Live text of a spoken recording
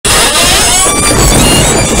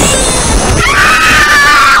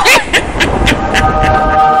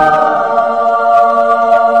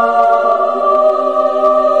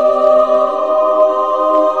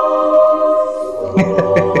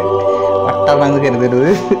എന്ന് കരുതരുത്.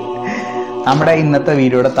 നമ്മുടെ ഇന്നത്തെ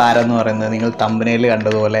വീഡിയോയുടെ താരം എന്ന് പറയുന്നത് നിങ്ങൾ തമ്പനയിൽ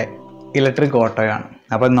കണ്ടതുപോലെ ഇലക്ട്രിക് ഓട്ടോയാണ്.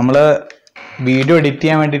 അപ്പം നമ്മൾ വീഡിയോ എഡിറ്റ്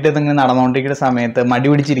ചെയ്യാൻ വേണ്ടിയിട്ട് ഇങ്ങനെ നടന്നുകൊണ്ടിരിക്കുന്ന സമയത്ത് മടി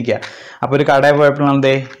പിടിച്ചിരിക്കുക. അപ്പോൾ ഒരു കടയിൽ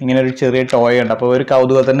പോയപ്പോഴാണ് ഇങ്ങനെ ഒരു ചെറിയ ടോയ് ഉണ്ട്. അപ്പോൾ ഒരു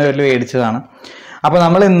കൗതുകത്തിൻ്റെ പേരിൽ മേടിച്ചതാണ്. അപ്പോൾ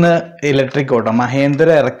നമ്മൾ ഇന്ന് ഇലക്ട്രിക് ഓട്ടോ മഹേന്ദ്ര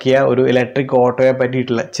ഇറക്കിയ ഒരു ഇലക്ട്രിക് ഓട്ടോയെ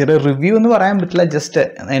പറ്റിയിട്ടുള്ള ചെറിയ റിവ്യൂ എന്ന് പറയാൻ പറ്റില്ല, ജസ്റ്റ്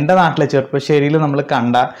എൻ്റെ നാട്ടിലെ ചെറുപ്പശ്ശേരിയിൽ നമ്മൾ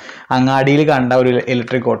കണ്ട, അങ്ങാടിയിൽ കണ്ട ഒരു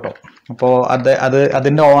ഇലക്ട്രിക് ഓട്ടോ. അപ്പോൾ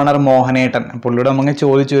അതിൻ്റെ ഓണർ മോഹനേട്ടൻ, പുള്ളിയോട് നമുക്ക്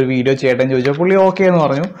ചോദിച്ചു ഒരു വീഡിയോ ചേട്ടൻ ചോദിച്ചു, പുള്ളി ഓക്കെ എന്ന്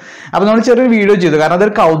പറഞ്ഞു. അപ്പോൾ നമ്മൾ ചെറിയൊരു വീഡിയോ ചെയ്തു. കാരണം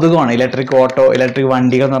അതൊരു കൗതുകമാണ്. ഇലക്ട്രിക് ഓട്ടോ, ഇലക്ട്രിക്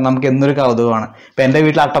വണ്ടികൾ എന്ന് പറഞ്ഞാൽ നമുക്ക് എന്നൊരു കൗതുകമാണ്. ഇപ്പോൾ എൻ്റെ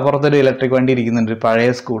വീട്ടിൽ അട്ടപ്പുറത്തൊരു ഇലക്ട്രിക് വണ്ടി ഇരിക്കുന്നുണ്ട്, പഴയ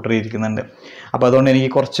സ്കൂട്ടർ ഇരിക്കുന്നുണ്ട്. അപ്പോൾ അതുകൊണ്ട് എനിക്ക്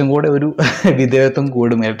കുറച്ചും കൂടെ ഒരു വിധേയത്വം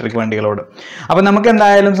കൂടും ഇലക്ട്രിക് വണ്ടികളോട്. അപ്പോൾ നമുക്ക്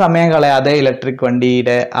എന്തായാലും സമയം കളയാതെ ഇലക്ട്രിക്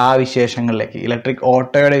വണ്ടിയുടെ ആ വിശേഷങ്ങളിലേക്ക്, ഇലക്ട്രിക്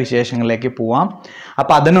ഓട്ടോയുടെ വിശേഷങ്ങളിലേക്ക് പോവാം.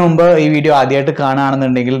 അപ്പോൾ അതിനു മുമ്പ് ഈ വീഡിയോ ആദ്യമായിട്ട്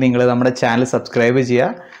കാണുകയാണെന്നുണ്ടെങ്കിൽ നിങ്ങൾ നമ്മുടെ ചാനൽ സബ്സ്ക്രൈബ്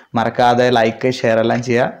ചെയ്യുക, മറക്കാതെ ലൈക്ക് ഷെയർ എല്ലാം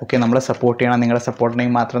ചെയ്യുക. ഓക്കെ, നമ്മളെ സപ്പോർട്ട് ചെയ്യണം. നിങ്ങളുടെ സപ്പോർട്ട്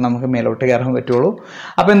ഉണ്ടെങ്കിൽ മാത്രമേ നമുക്ക് മേലോട്ട് കയറാൻ പറ്റുള്ളൂ.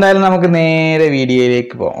 അപ്പോൾ എന്തായാലും നമുക്ക് നേരെ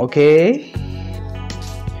വീഡിയോയിലേക്ക് പോകാം. ഓക്കെ,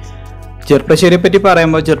 ചെറുപ്പശ്ശേരിയെ പറ്റി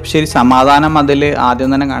പറയുമ്പോൾ ചെറുപ്പശ്ശേരി സമാധാനം മതിൽ ആദ്യം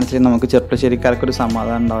തന്നെ കാണിച്ചിട്ട് നമുക്ക് ചെറുപ്പശ്ശേരിക്കാർക്കൊരു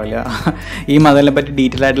സമാധാനം ഉണ്ടാവില്ല. ഈ മതിലിനെ പറ്റി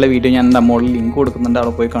ഡീറ്റെയിൽ ആയിട്ടുള്ള വീഡിയോ ഞാൻ മുകളിൽ ലിങ്ക് കൊടുക്കുന്നുണ്ട്,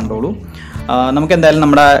 അവിടെ പോയി കണ്ടോളൂ. നമുക്ക് എന്തായാലും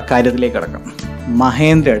നമ്മുടെ കാര്യത്തിലേക്ക് കിടക്കാം.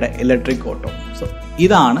 മഹേന്ദ്രയുടെ ഇലക്ട്രിക് ഓട്ടോ. സോ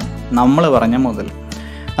ഇതാണ് നമ്മൾ പറഞ്ഞ മുതൽ.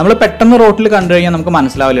 നമ്മൾ പെട്ടെന്ന് റോട്ടിൽ കണ്ടു കഴിഞ്ഞാൽ നമുക്ക്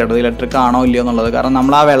മനസ്സിലാവില്ല കേട്ടോ ഇലക്ട്രിക് ആണോ ഇല്ലയോ എന്നുള്ളത്. കാരണം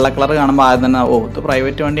നമ്മൾ ആ വെള്ള കളർ കാണുമ്പോൾ ആദ്യം തന്നെ ഇത്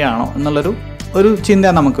പ്രൈവറ്റ് വണ്ടിയാണോ എന്നുള്ളൊരു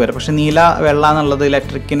ചിന്ത നമുക്ക് വരും. പക്ഷെ നീല വെള്ള എന്നുള്ളത്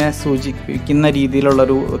ഇലക്ട്രിക്കിനെ സൂചിപ്പിക്കുന്ന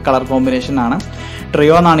രീതിയിലുള്ളൊരു കളർ കോമ്പിനേഷനാണ്.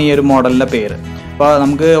 ട്രിയോ എന്നാണ് ഈ ഒരു മോഡലിൻ്റെ പേര്. അപ്പോൾ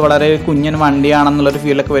നമുക്ക് വളരെ കുഞ്ഞൻ വണ്ടിയാണെന്നുള്ളൊരു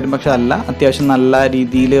ഫീലൊക്കെ വരും, പക്ഷെ അല്ല, അത്യാവശ്യം നല്ല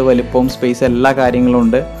രീതിയിൽ വലിപ്പവും സ്പേസ് എല്ലാ കാര്യങ്ങളും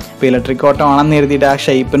ഉണ്ട്. ഇപ്പോൾ ഇലക്ട്രിക് ഓട്ടോ ആണെന്ന് കരുതിയിട്ട് ആ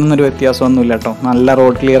ഷേപ്പിനൊന്നും ഒരു വ്യത്യാസമൊന്നുമില്ല കേട്ടോ. നല്ല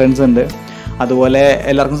റോഡ് ക്ലിയറൻസ് ഉണ്ട്. അതുപോലെ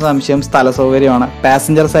എല്ലാവർക്കും സംശയം സ്ഥല സൗകര്യമാണ്.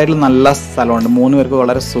 പാസഞ്ചർ സൈഡിൽ നല്ല സ്ഥലമുണ്ട്, 3 പേർക്ക്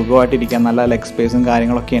വളരെ സുഖമായിട്ടിരിക്കാൻ നല്ല ലെഗ് സ്പേസും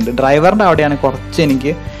കാര്യങ്ങളൊക്കെ ഉണ്ട്. ഡ്രൈവറിൻ്റെ അവിടെയാണ് കുറച്ച്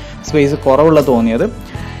എനിക്ക് സ്പേസ് കുറവുള്ള തോന്നിയത്.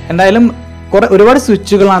 എന്തായാലും ഒരുപാട്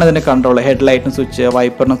സ്വിച്ചുകളാണ് ഇതിൻ്റെ കൺട്രോൾ. ഹെഡ് ലൈറ്റിന് സ്വിച്ച്,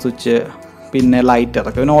 വൈപ്പറിന് സ്വിച്ച്, പിന്നെ ലൈറ്റ്,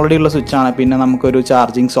 അതൊക്കെ പിന്നെ ഓൾറെഡി ഉള്ള സ്വിച്ചാണ്. പിന്നെ നമുക്കൊരു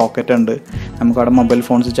ചാർജിങ് സോക്കറ്റ് ഉണ്ട്, നമുക്കവിടെ മൊബൈൽ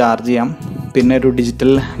ഫോൺസ് ചാർജ് ചെയ്യാം. പിന്നെ ഒരു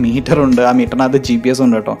ഡിജിറ്റൽ മീറ്ററുണ്ട്, ആ മീറ്ററിനകത്ത് GPS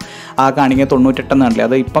ഉണ്ട് കേട്ടോ. ആ കാണിക്കുന്നത് 98 എന്നല്ലേ,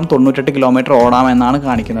 അത് ഇപ്പം 98 കിലോമീറ്റർ ഓടാമെന്നാണ്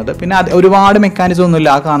കാണിക്കുന്നത്. പിന്നെ അത് ഒരുപാട് മെക്കാനിസം ഒന്നുമില്ല.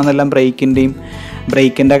 ആ കാണുന്നതെല്ലാം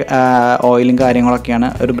ബ്രേക്കിൻ്റെ ഓയിലും കാര്യങ്ങളൊക്കെയാണ്.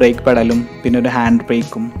 ഒരു ബ്രേക്ക് പെഡലും പിന്നെ ഒരു ഹാൻഡ്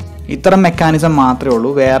ബ്രേക്കും, ഇത്തരം മെക്കാനിസം മാത്രമേ ഉള്ളൂ.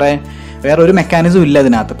 വേറെ ഒരു മെക്കാനിസം ഇല്ല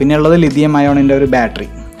ഇതിനകത്ത്. പിന്നെ ഉള്ളത് ലിഥിയം അയോണിൻ്റെ ഒരു ബാറ്ററി.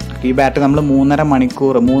 ഈ ബാറ്ററി നമ്മൾ 3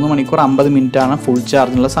 മണിക്കൂർ 50 മിനിറ്റാണ് ഫുൾ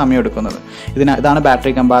ചാർജിനുള്ള സമയം എടുക്കുന്നത്. ഇതാണ്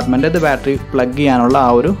ബാറ്ററി കമ്പാർട്ട്മെൻറ്റ്. ഇത് ബാറ്ററി പ്ലഗ് ചെയ്യാനുള്ള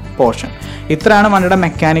ആ ഒരു പോർഷൻ. ഇത്രയാണ് വണ്ടിയുടെ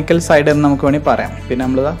മെക്കാനിക്കൽ സൈഡ് എന്ന് നമുക്ക് വേണമെങ്കിൽ പറയാം. പിന്നെ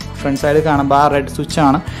നമ്മൾ ഫ്രണ്ട് സൈഡ് കാണുമ്പോൾ ആ റെഡ്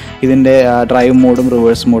സ്വിച്ചാണ് ഇതിൻ്റെ ഡ്രൈവ് മോഡും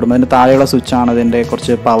റിവേഴ്സ് മോഡും. അതിൻ്റെ താഴെയുള്ള സ്വിച്ചാണ് ഇതിൻ്റെ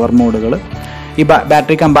കുറച്ച് പവർ മോഡുകൾ. ഈ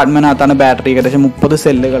ബാറ്ററി കമ്പാർട്ട്മെൻറ്റിനകത്താണ് ബാറ്ററി ഏകദേശം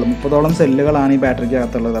 30ഓളം സെല്ലുകളാണ് ഈ ബാറ്ററിക്ക്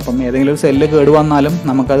അകത്തുള്ളത്. അപ്പം ഏതെങ്കിലും ഒരു സെല്ല് കേട് വന്നാലും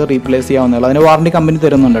നമുക്കത് റീപ്ലേസ് ചെയ്യാവുന്നതാണ്. അതിന് വാറണ്ടി കമ്പനി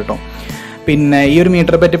തരുന്നുണ്ട് കേട്ടോ. പിന്നെ ഈ ഒരു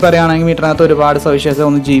മീറ്ററെ പറ്റി പറയുകയാണെങ്കിൽ മീറ്ററിനകത്ത് ഒരുപാട് സവിശേഷത.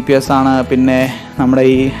 ഒന്ന് GPS ആണ്, പിന്നെ നമ്മുടെ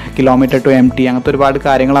ഈ കിലോമീറ്റർ ടു MT, അങ്ങനത്തെ ഒരുപാട്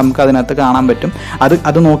കാര്യങ്ങൾ നമുക്ക് അതിനകത്ത് കാണാൻ പറ്റും.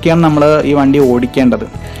 അത് നോക്കിയാണ് നമ്മൾ ഈ വണ്ടി ഓടിക്കേണ്ടത്.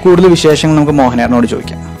 കൂടുതൽ വിശേഷങ്ങൾ നമുക്ക് മോഹനേട്ടനോട്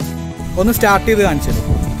ചോദിക്കാം. ഒന്ന് സ്റ്റാർട്ട് ചെയ്ത് കാണിച്ചത്.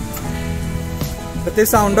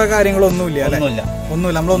 പ്രത്യേകിച്ച് സൗണ്ടോ കാര്യങ്ങളോ ഒന്നുമില്ല അല്ലേ?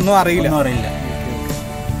 ഒന്നുമില്ല, നമ്മളൊന്നും അറിയില്ല.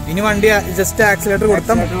 ഇനി വണ്ടി ജസ്റ്റ് ആക്സിലേറ്റർ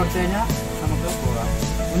കൊടുത്താൽ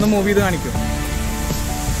ഒന്ന് മൂവ് ചെയ്ത് കാണിക്കും.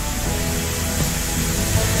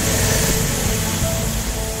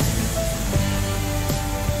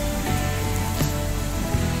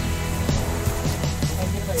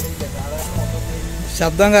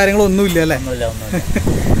 ശബ്ദം കാര്യങ്ങളും ഒന്നുമില്ല അല്ലേ?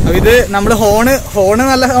 അപ്പൊ ഇത് നമ്മള് ഹോണ്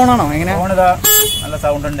നല്ല ഹോണാണോ? എങ്ങനെ? നല്ല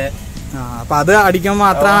സൗണ്ട് ഉണ്ട്. അപ്പൊ അത് അടിക്കുമ്പോൾ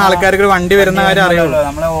മാത്രമാണ് ആൾക്കാർക്ക് വണ്ടി വരുന്ന കാര്യം അറിയുള്ളൂ.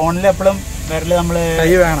 നമ്മളെ ഓണിൽ എപ്പോഴും വരല് നമ്മള് കൈ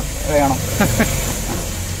വേണം.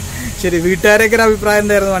 ശരി, വീട്ടുകാരൊക്കെ ഒരു അഭിപ്രായം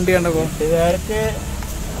എന്തായിരുന്നു വണ്ടി കണ്ടപ്പോ? വീട്ടുകാർക്ക്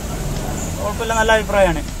കുഴപ്പമില്ല, നല്ല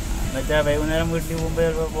അഭിപ്രായമാണ്. എന്നുവെച്ചാൽ വൈകുന്നേരം വീട്ടിൽ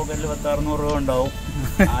പോകുമ്പോൾ പോക്കറ്റിൽ 1000-600 രൂപ ഉണ്ടാവും.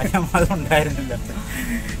 ആരും അതുണ്ടായിരുന്നില്ല.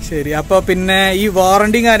 ശരി, അപ്പൊ പിന്നെ ഈ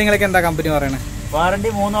വാറണ്ടിയും കാര്യങ്ങളൊക്കെ എന്താ കമ്പനി പറയണേ? വാറണ്ടി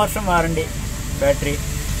 3 വർഷം വാറണ്ടി.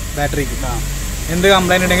 ബാറ്ററിക്ക് എന്ത്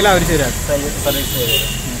കംപ്ലൈന്റ് ഉണ്ടെങ്കിലും അവർ ശരിയാക്കും.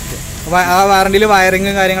 ആ വാറണ്ടിയിൽ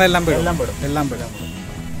വയറിങ്ങും കാര്യങ്ങളെല്ലാം പെടും.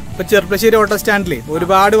 ഇപ്പൊ ചെറുപ്പശ്ശേരി ഓട്ടോ സ്റ്റാൻഡിൽ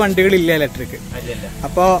ഒരുപാട് വണ്ടികളില്ല ഇലക്ട്രിക്.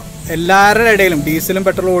 അപ്പോൾ എല്ലാവരുടെ ഇടയിലും ഡീസലും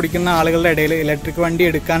പെട്രോളും ഓടിക്കുന്ന ആളുകളുടെ ഇടയിൽ ഇലക്ട്രിക് വണ്ടി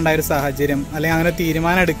എടുക്കാനുണ്ടായ ഒരു സാഹചര്യം, അല്ലെങ്കിൽ അങ്ങനെ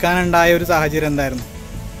തീരുമാനം എടുക്കാനുണ്ടായ ഒരു സാഹചര്യം എന്തായിരുന്നു?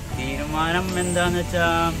 തീരുമാനം എന്താന്ന്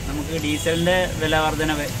വെച്ചാൽ നമുക്ക് ഡീസലിന്റെ വില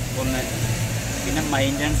വർധന ഒന്ന്, പിന്നെ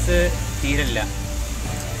മെയിൻ്റനൻസ് തീരല്ല.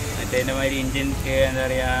 മറ്റേതിൻ്റെ മാതിരി എൻജിൻ എന്താ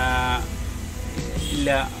പറയുക ഇല്ല,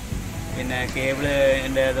 പിന്നെ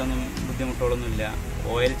കേബിളിൻ്റെ ഇതൊന്നും ബുദ്ധിമുട്ടുകളൊന്നുമില്ല,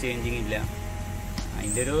 ഓയിൽ ചേഞ്ചിങ് ഇല്ല.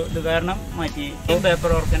 അതിൻ്റെ ഒരു ഇത് കാരണം മാറ്റി.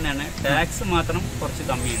 പേപ്പർ വർക്ക് തന്നെയാണ്. ടാക്സ് മാത്രം കുറച്ച്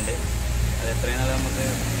കമ്മിയുണ്ട്. അത് എത്രയും നാളെ നമുക്ക്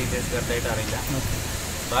ഡീറ്റെയിൽസ് കറക്റ്റായിട്ട് അറിയില്ല.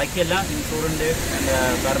 ബാക്കിയെല്ലാം ഇൻഷുറൻസ്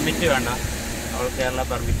പെർമിറ്റ് വേണ്ട, ഓൾ കേരള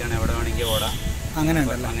പെർമിറ്റാണ്, എവിടെ വേണമെങ്കിൽ ഓടാം,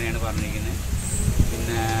 അങ്ങനെയാണ് പറഞ്ഞിരിക്കുന്നത്.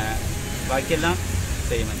 പിന്നെ ബാക്കിയെല്ലാം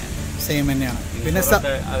സെയിം തന്നെയാണ്. പിന്നെ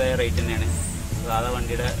അതേ റേറ്റ് തന്നെയാണ്, സാധാ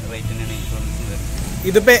വണ്ടിയുടെ റേറ്റ് തന്നെയാണ് ഇൻഷുറൻസ് വരുന്നത്.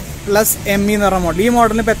 ഇതിപ്പോ പ്ലസ് ME എന്ന് പറഞ്ഞ മോഡൽ, ഈ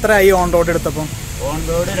മോഡലിന് ഇപ്പൊ എത്ര ആയി ഓൺ റോഡ് എടുത്തപ്പോൾ? ഓൺ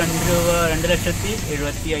റോഡ്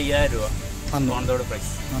 2,75,000 രൂപ ഓൺ റോഡ്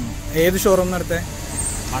പ്രൈസ്. ഏത് ഷോറൂം എടുത്തേ?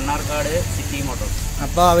 Mannarkkad city Motors.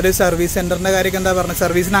 അപ്പൊ അവര് സർവീസ് സെന്ററിന്റെ കാര്യമൊക്കെ എന്താ പറഞ്ഞത്?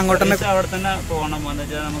 സർവീസിന് അങ്ങോട്ട് തന്നെ അവിടെ തന്നെ പോകണം. എന്ന്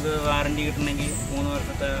വെച്ചാൽ നമുക്ക് വാറണ്ടി കിട്ടണമെങ്കിൽ 3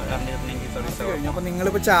 വർഷത്തെ വാറണ്ടി കിട്ടണമെങ്കിൽ സർവീസ് കഴിഞ്ഞു. അപ്പൊ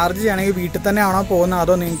നിങ്ങളിപ്പോ ചാർജ് ചെയ്യണമെങ്കിൽ വീട്ടിൽ തന്നെ ആണോ പോകുന്നത്,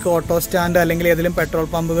 അതോ നിങ്ങൾക്ക് ഓട്ടോ സ്റ്റാൻഡ് അല്ലെങ്കിൽ ഏതെങ്കിലും പെട്രോൾ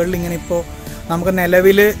പമ്പുകളിൽ ഇങ്ങനെ ഇപ്പോ നമുക്ക്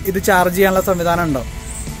നിലവിൽ ഇത് ചാർജ് ചെയ്യാനുള്ള സംവിധാനം ഉണ്ടോ?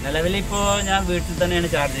 നിലവിലിപ്പോൾ ഞാൻ വീട്ടിൽ തന്നെയാണ്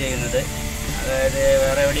ചാർജ് ചെയ്യുന്നത്. അതായത്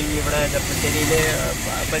വേറെ എവിടെയും ഇവിടെ ചെറുപ്പശ്ശേരിയിൽ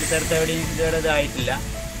പരിസരത്ത് എവിടെയും ഇതായിട്ടില്ല.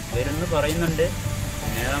 വരുമെന്ന് പറയുന്നുണ്ട്.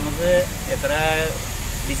 പിന്നെ നമുക്ക് എത്ര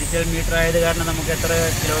ഡിജിറ്റൽ മീറ്റർ ആയത് കാരണം നമുക്ക് എത്ര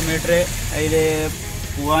കിലോമീറ്റർ അതിൽ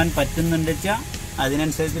പോകാൻ പറ്റുന്നുണ്ട് വെച്ചാൽ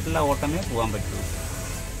അതിനനുസരിച്ചിട്ടുള്ള ഓട്ടമേ പോകാൻ പറ്റുള്ളൂ.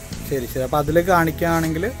 ശരി ശരി. അപ്പോൾ അതിൽ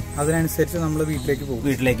കാണിക്കുകയാണെങ്കിൽ അതിനനുസരിച്ച് നമ്മൾ വീട്ടിലേക്ക് പോകും.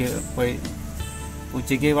 വീട്ടിലേക്ക് പോയി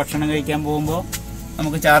ഉച്ചയ്ക്ക് ഭക്ഷണം കഴിക്കാൻ പോകുമ്പോൾ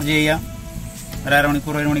നമുക്ക് ചാർജ് ചെയ്യാം. ഒരു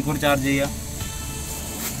അരമണിക്കൂർ 1 മണിക്കൂർ ചാർജ് ചെയ്യാം.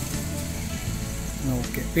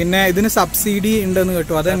 ഓക്കെ. പിന്നെ ഇതിന് സബ്സിഡി ഉണ്ടെന്ന്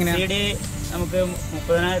കേട്ടു, അതെങ്ങനെയാണ്? സബ്സിഡി നമുക്ക്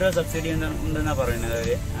 30,000 രൂപ സബ്സിഡി ഉണ്ടെന്നാണ് പറയുന്നത് അവർ.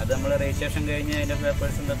 അത് നമ്മൾ രജിസ്ട്രേഷൻ കഴിഞ്ഞ് അതിൻ്റെ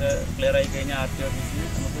പേപ്പേഴ്സ് എന്തൊക്കെ ക്ലിയർ ആയി കഴിഞ്ഞാൽ RTO ഓഫീസിന്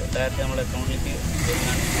നമുക്ക് ഡയറക്റ്റ് നമ്മുടെ അക്കൗണ്ടിലേക്ക്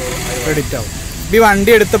ക്രെഡിറ്റ് ആവും. ഈ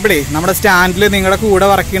വണ്ടി എടുത്തപ്പോഴേ നമ്മുടെ സ്റ്റാൻഡിൽ നിങ്ങളുടെ കൂടെ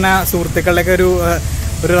വർക്ക് ചെയ്യുന്ന സുഹൃത്തുക്കളുടെയൊക്കെ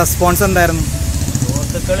ഒരു റെസ്പോൺസ് എന്തായിരുന്നു?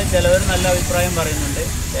 സുഹൃത്തുക്കൾ ചിലവർ നല്ല അഭിപ്രായം പറയുന്നുണ്ട്,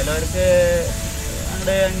 ചിലവർക്ക്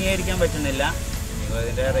അങ്ങോട്ട് അംഗീകരിക്കാൻ പറ്റുന്നില്ല.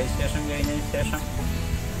 അതിൻ്റെ രജിസ്ട്രേഷൻ കഴിഞ്ഞതിന് ശേഷം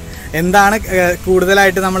എന്താണ്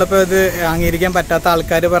കൂടുതലായിട്ട് നമ്മളിപ്പോൾ ഇത് അംഗീകരിക്കാൻ പറ്റാത്ത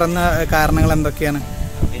ആൾക്കാർ പറയുന്ന കാരണങ്ങൾ എന്തൊക്കെയാണ്?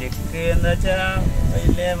 അവർക്ക് എന്താ വെച്ചാൽ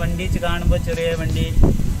വലിയ വണ്ടി കാണുമ്പോൾ ചെറിയ വണ്ടി,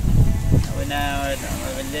 പിന്നെ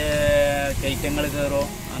വലിയ കയറ്റങ്ങൾ കയറുമോ,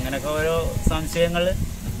 അങ്ങനെയൊക്കെ ഓരോ സംശയങ്ങൾ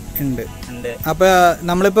ഉണ്ട്. അപ്പൊ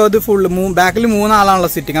നമ്മളിപ്പോ ഇത് ഫുള്ള് ബാക്കിൽ 3 ആളാണല്ലോ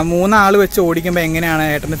സിറ്റിംഗ്. ആ 3 ആള് വെച്ച് ഓടിക്കുമ്പോ എങ്ങനെയാണ്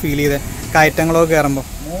ഏട്ടന് ഫീൽ ചെയ്തത് കയറ്റങ്ങളോ കയറുമ്പോ?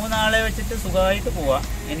 3 ആളെ വെച്ചിട്ട് സുഖമായിട്ട് പോവാം.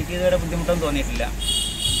 എനിക്ക് ഇതുവരെ ബുദ്ധിമുട്ടൊന്നും തോന്നിയിട്ടില്ല.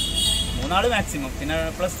 3 ആള് മാക്സിമം, പിന്നെ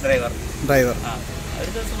പ്ലസ് ഡ്രൈവർ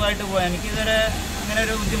അവർക്ക് സുഖമായിട്ട് പോവാം. എനിക്ക് ഇതുവരെ അങ്ങനെ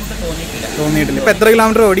ഒരു ബുദ്ധിമുട്ട് തോന്നിയിട്ടില്ല. ഇപ്പൊ എത്ര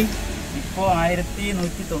കിലോമീറ്റർ ഓടി? ഇപ്പോൾ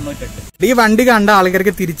 1198. ഈ വണ്ടി കണ്ട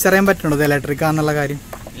ആൾക്കാർക്ക് തിരിച്ചറിയാൻ പറ്റുന്നത് ഇലക്ട്രിക്കാന്നുള്ള കാര്യം?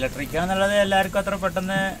 ഇലക്ട്രിക്കാന്നുള്ളത് എല്ലാവർക്കും അത്ര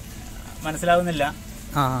പെട്ടെന്ന് മനസ്സിലാവുന്നില്ല.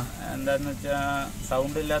 എന്താന്ന് വെച്ചാ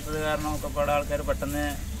സൗണ്ട് ഇല്ലാത്തത് കാരണം ഒക്കെ പാടെ ആൾക്കാർ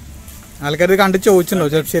കണ്ട് ചോദിച്ചിട്ടുണ്ടോ?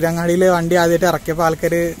 ചെറുപ്പശ്ശേരി അങ്ങാടിയില് വണ്ടി ആദ്യമായിട്ട് ഇറക്കിയപ്പോ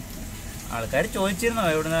ആൾക്കാർ ചോദിച്ചിരുന്നു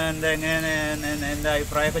എവിടുന്ന് എന്താ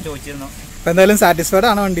അഭിപ്രായമൊക്കെ ചോദിച്ചിരുന്നു. ഇപ്പൊ എന്തായാലും സാറ്റിസ്ഫൈഡ്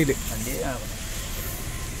ആണ് വണ്ടിയിൽ?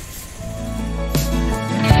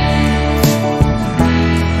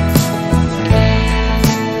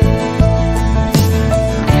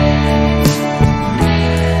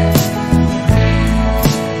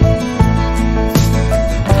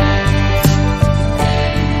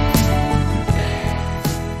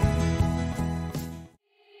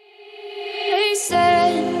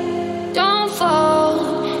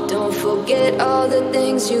 All the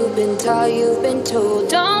things you've been taught, you've been told.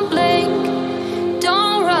 Don't blink,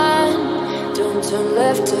 don't run, don't turn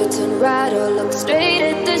left or turn right or look straight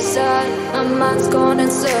at the sun. My mind's going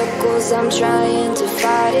in circles, I'm trying to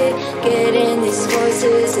fight it. Getting these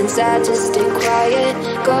voices inside to stay quiet.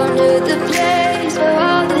 Gone to the place where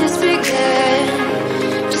all this began.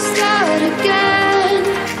 Just start again.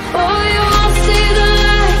 Oh, you won't see the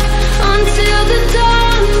light until the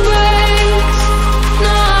dawn breaks.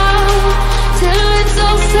 No, till it's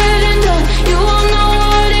all said and done, you won't know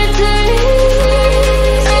what it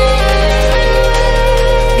takes.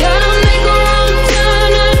 Gotta make a wrong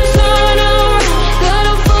turn and turn around.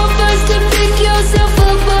 Gotta fall fast to pick yourself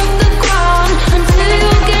up off the ground. Until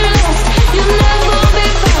you get lost, you'll never be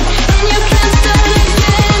found. And you can't start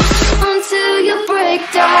again until you break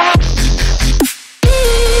down.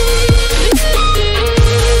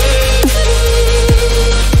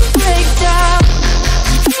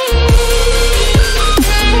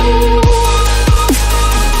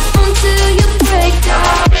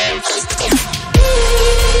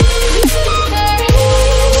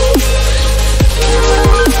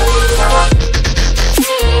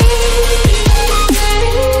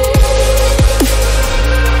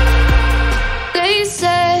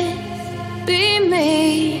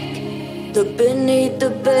 Look beneath the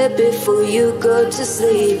bed before you go to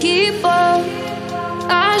sleep. Keep on,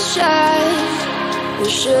 I shine.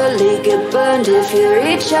 You'll surely get burned if you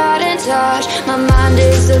reach out and touch. My mind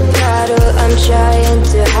is a battle, I'm trying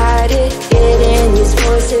to hide it. Getting these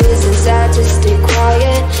voices inside to stay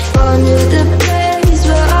quiet. On to the place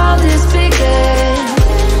where all this began.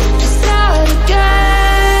 Just start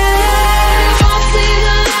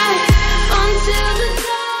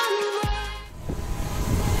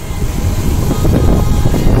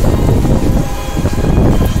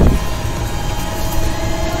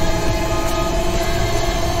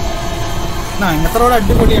ഇവിടുത്തെ road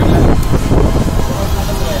അടിപൊളിയാണ്.